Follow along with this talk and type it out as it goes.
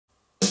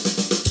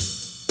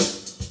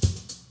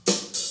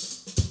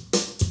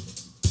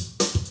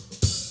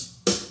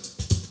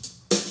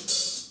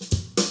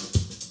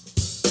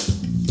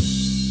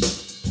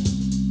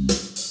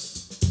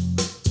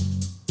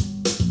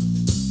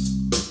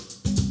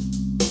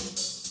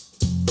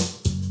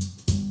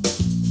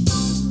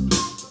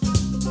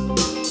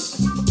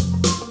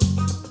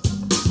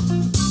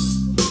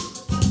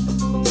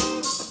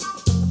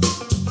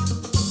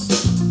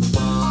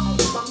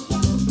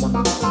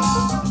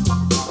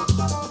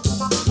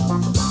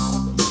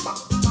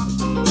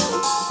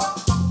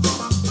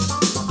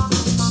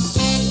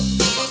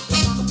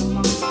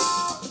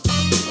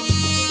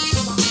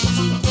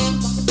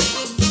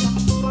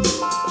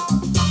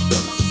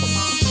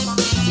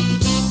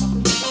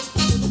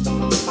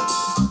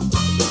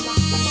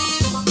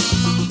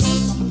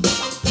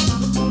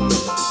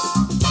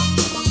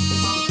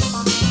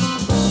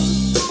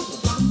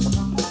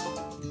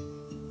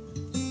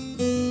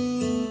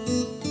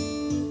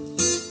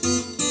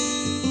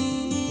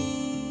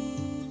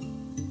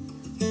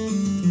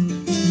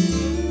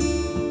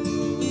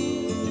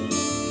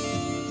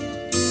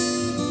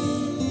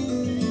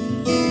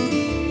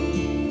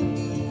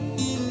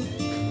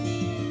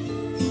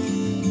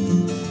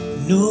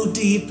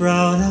deep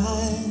brown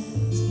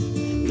eyes,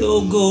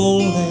 no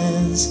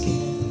golden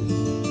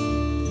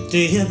skin to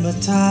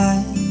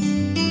hypnotize,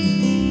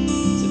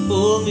 to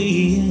pull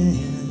me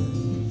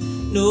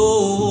in, no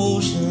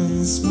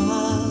ocean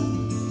smile.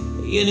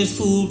 Any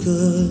fool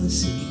could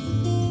see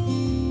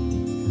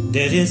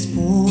that it's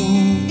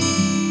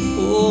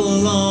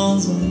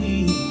belongs to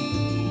me.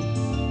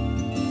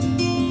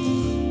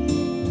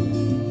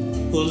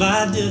 Well,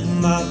 I did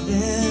my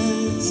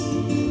best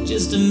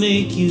just to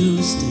make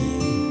you stay.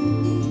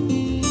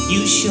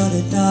 You shut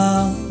it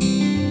down,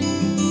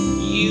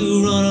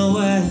 you run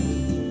away.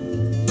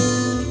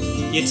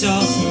 You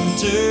toss and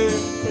turn,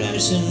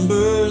 crash and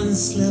burn,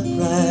 slip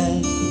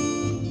right.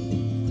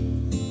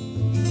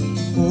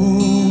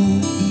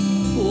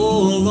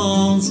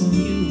 Belongs to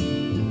you,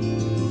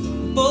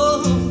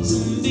 belongs to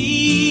me.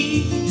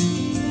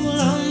 Well,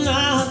 I'm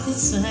not the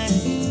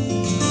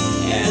same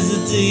as the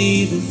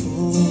day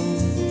before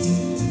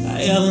I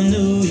ever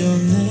knew your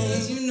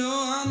name. You know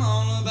I'm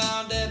all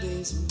about that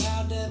bass,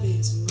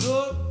 no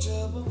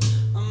trouble.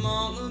 I'm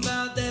all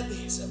about that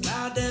bass,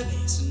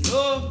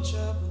 no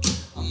trouble.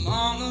 I'm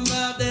all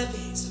about that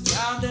bass,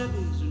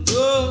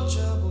 no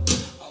trouble.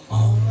 I'm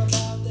all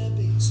about that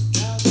bass,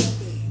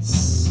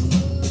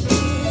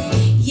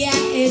 Yeah,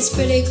 it's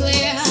pretty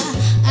clear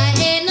I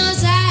ain't no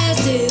size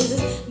two,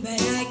 but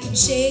I can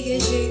shake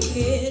it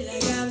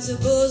like I'm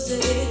supposed to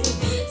do.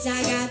 'Cause I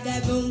got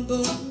that boom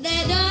boom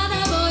that all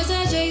the boys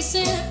are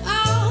chasing,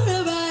 all the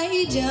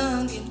right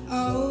junk in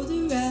all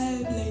the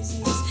right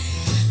places.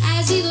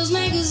 I see those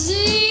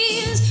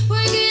magazines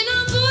working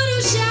on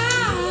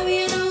Photoshop.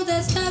 You know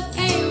that stuff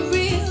ain't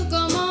real.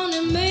 Come on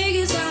and make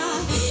it stop.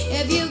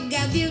 If you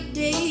got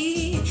beauty,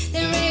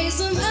 then raise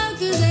them up,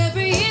 'cause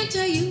every inch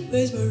of you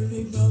is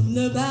perfect from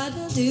the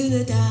bottom to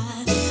the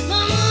top.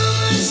 My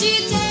mama, she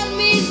told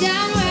me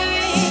don't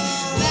worry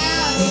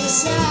about your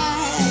size.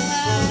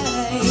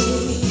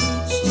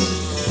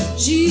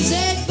 She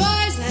said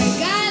boys like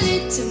I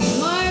little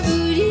more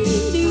booty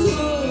do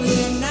all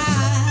the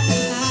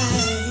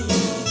night.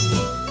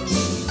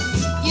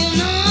 You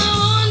know I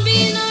won't be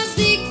no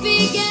stick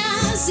figure,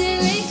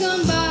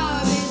 silicone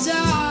Barbie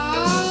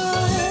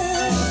doll.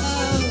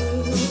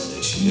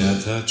 Ze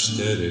świata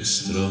czterech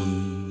stron,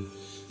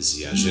 z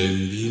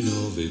jarzębi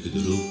nowych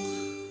dróg,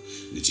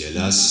 gdzie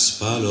las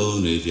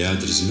spalony,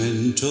 wiatr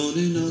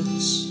zmęczony,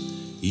 noc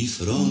i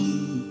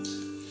front,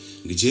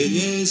 gdzie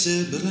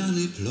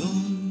niezebrany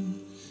plon,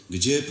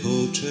 gdzie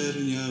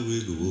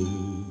poczerniały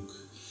głuk,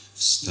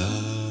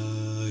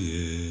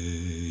 wstaje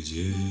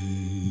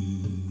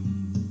dzień.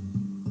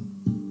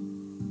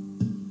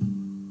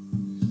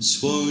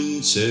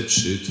 Słońce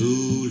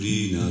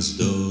przytuli nas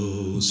do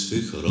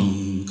swych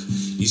rąk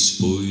i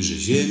spójrz,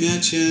 ziemia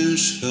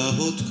ciężka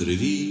od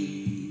krwi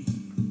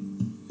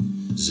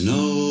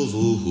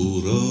znowu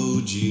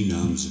urodzi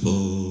nam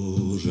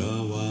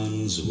zboża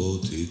łan,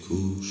 złoty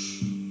kurz.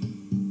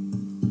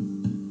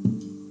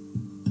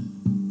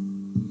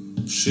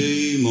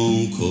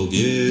 Przyjmą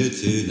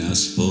kobiety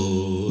nas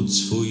pod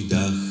swój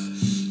dach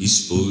i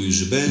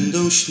spójrz,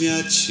 będą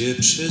śmiać się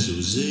przez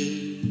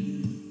łzy.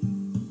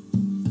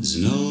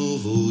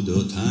 Znowu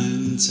do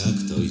tańca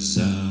ktoś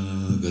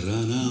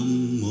zagra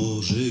nam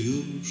może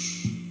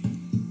już.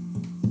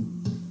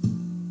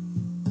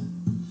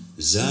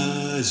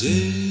 Za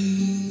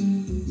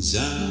dzień,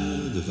 za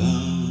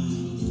dwa,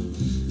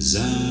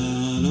 za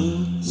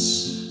noc,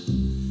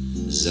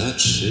 za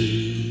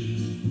trzy,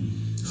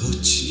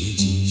 choć nie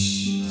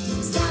dziś.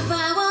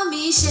 Zdawało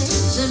mi się,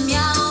 że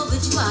miało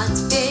być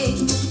łatwiej,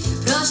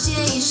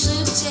 prościej i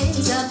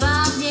szybciej,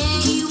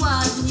 zabawniej i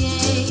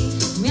ładniej.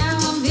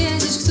 Miałam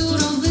wiedzieć,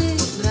 którą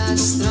wybrać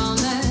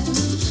stronę.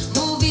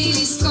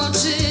 Mówili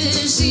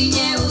skoczysz i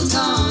nie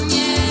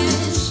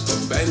utoniesz.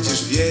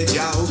 Będziesz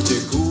wiedział,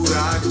 gdzie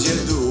góra, gdzie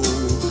dół.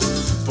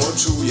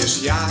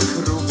 Poczujesz, jak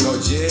równo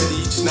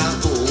dzielić na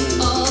pół.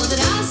 Od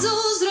razu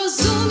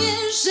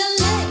zrozumiesz,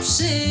 że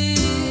lepszy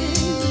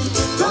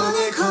To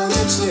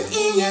niekoniecznie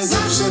i nie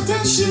zawsze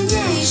ten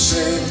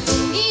silniejszy.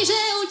 i że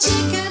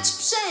uciekać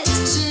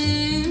przed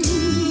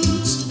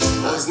czymś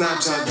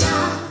Oznacza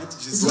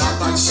dać,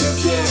 złapać się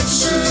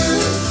pierwszy.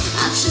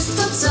 A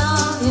wszystko, co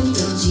wiem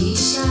do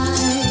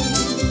dzisiaj,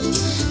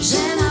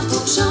 że na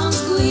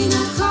początku i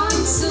na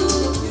końcu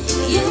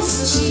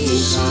jest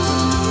cisza.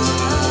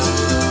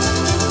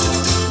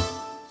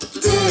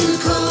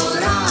 Tylko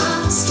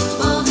raz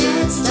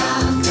powiedz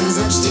tak,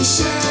 zacznie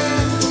się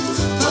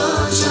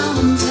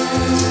początek.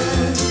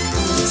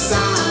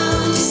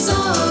 Sam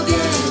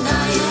sobie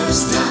dajesz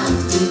znak,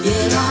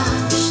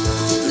 wybierasz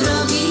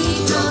drogi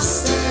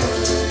proste.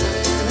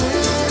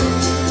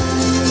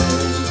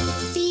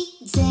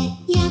 Widzę,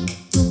 jak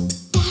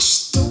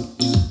tuptasz tu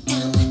i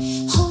tam,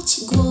 choć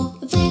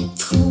głowę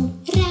w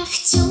chmurach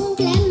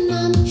ciągle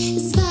mam.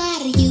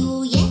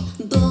 Zwariuję,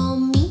 bo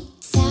mi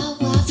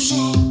cała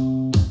wrze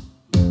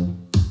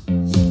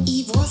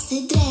i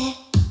włosy drę.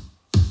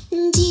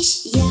 Dziś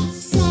ja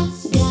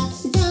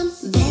zagadam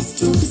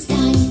bez dwóch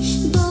zdań,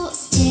 bo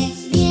z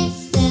ciebie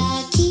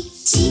taki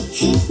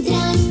cichy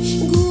drań.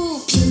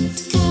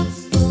 Głupiutka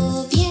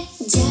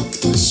powiedział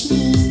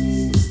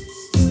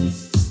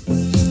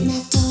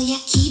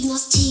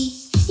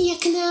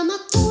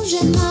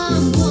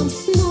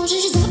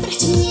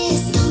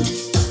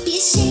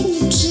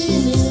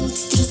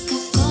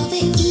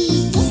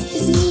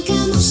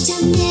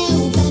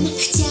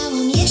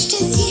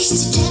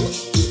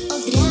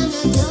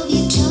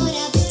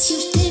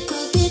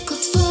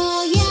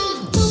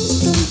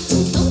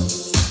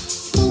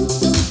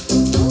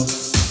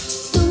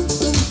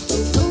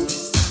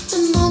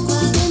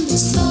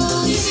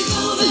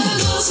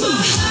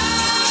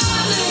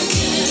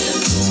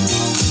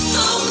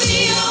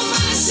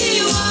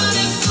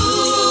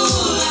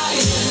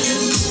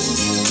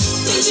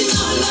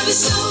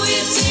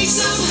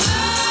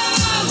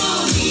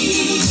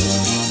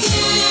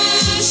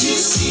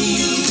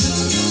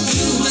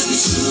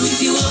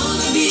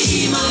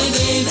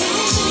baby.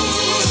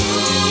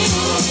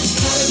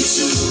 Gotta be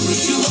true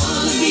if you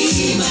wanna be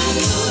my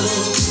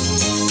love.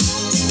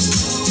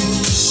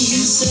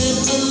 You said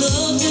our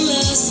love will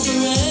last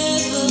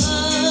forever.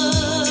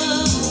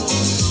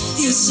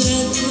 You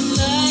said we'll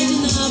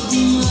lighten up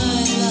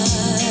my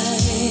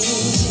life.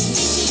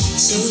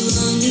 So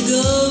long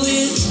ago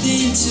we've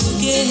been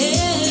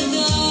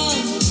together.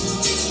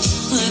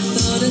 I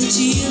thought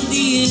until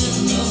the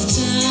end of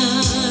time.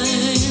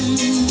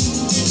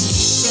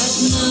 But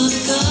now the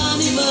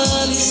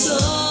carnival is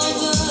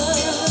over.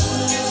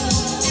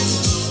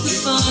 The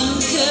final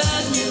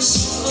curtain is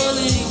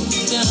falling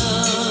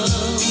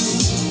down.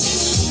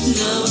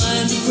 Now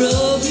I'm a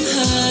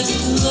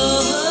broken-hearted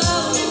lover,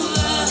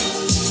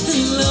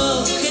 and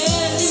love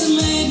has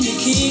made me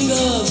king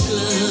of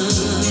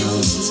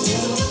clowns.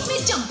 Me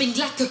jumping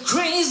like a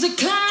crazy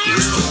clown.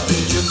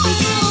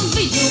 Oh,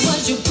 video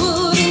what you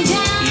putting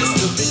down.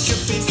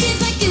 Seems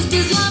like it's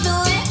this love and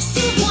lips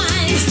of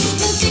wine.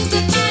 The things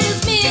that matters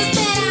me is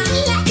that I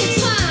like it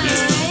fine.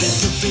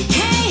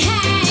 Hey,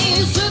 hey,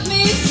 you set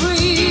me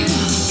free.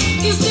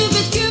 You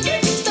stupid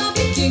Cupid, stop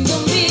picking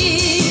on me.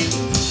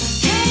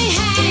 Hey,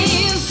 hey,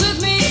 you set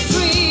me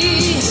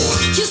free.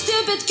 You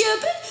stupid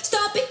Cupid,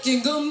 stop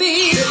picking on me.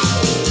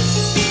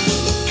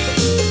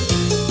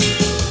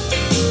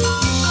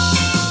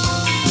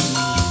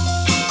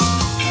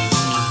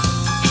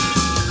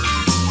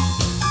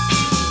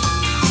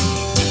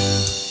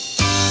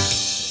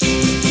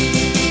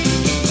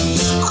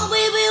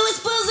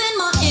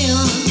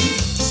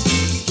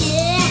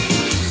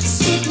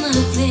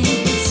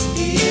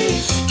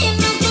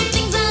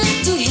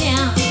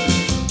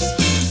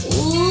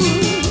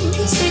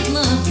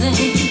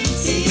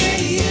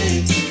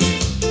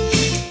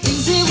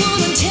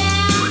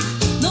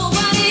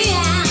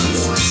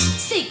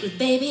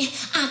 Baby,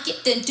 I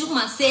keep them to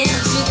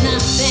myself with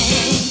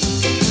nothing.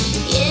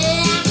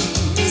 Yeah,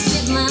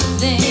 with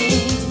nothing.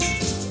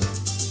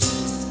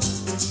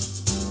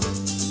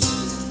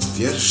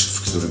 Wiersz,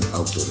 w którym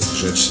autor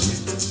grzecznie,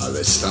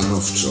 ale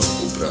stanowczo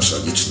uprasza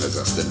liczne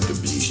zastępy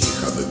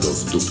bliźnich, aby go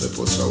w dupę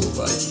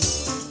pocałowali.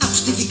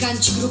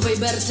 Absztyfikanci grubej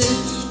Berty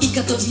i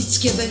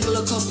katowickie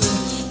węglokopy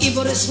i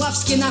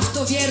borysławskie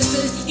naftowierty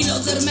i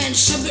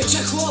lodzermęższe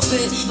bycze chłopy,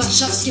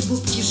 warszawskie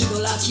bubki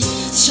żygolaki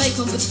z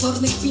szejką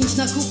wytwornych pint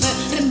na kupę,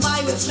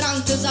 rębajły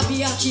franty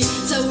zabijaki,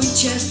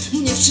 całujcie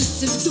mnie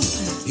wszyscy w dupę.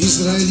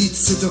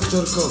 Izraelitcy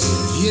doktorkowie,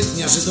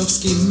 Wiednia,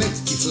 żydowskiej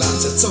Mekki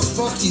flance, co w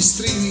Bochni,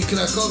 Stryju i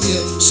Krakowie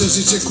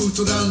szerzycie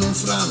kulturalną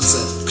Francę,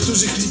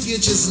 którzy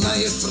chlipiecie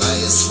znaje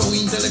fraje swą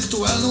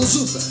intelektualną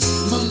zupę,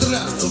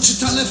 mądralo,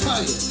 czytane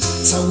faje,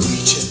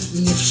 całujcie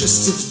mnie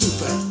wszyscy w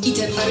dupę. I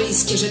te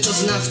paryjskie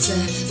rzeczoznawce,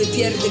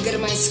 wypierdy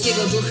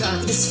germańskiego ducha,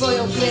 gdy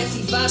swoją krew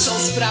i waszą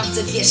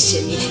sprawdzę,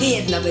 wierzcie mi,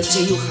 jedna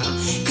będzie jucha.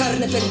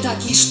 Karne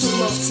pentaki i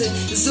szturmowcy,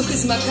 zuchy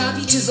z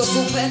Makabi czy z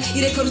Ofupę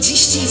i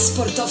rekordziści i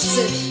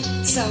sportowcy,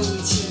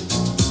 całujcie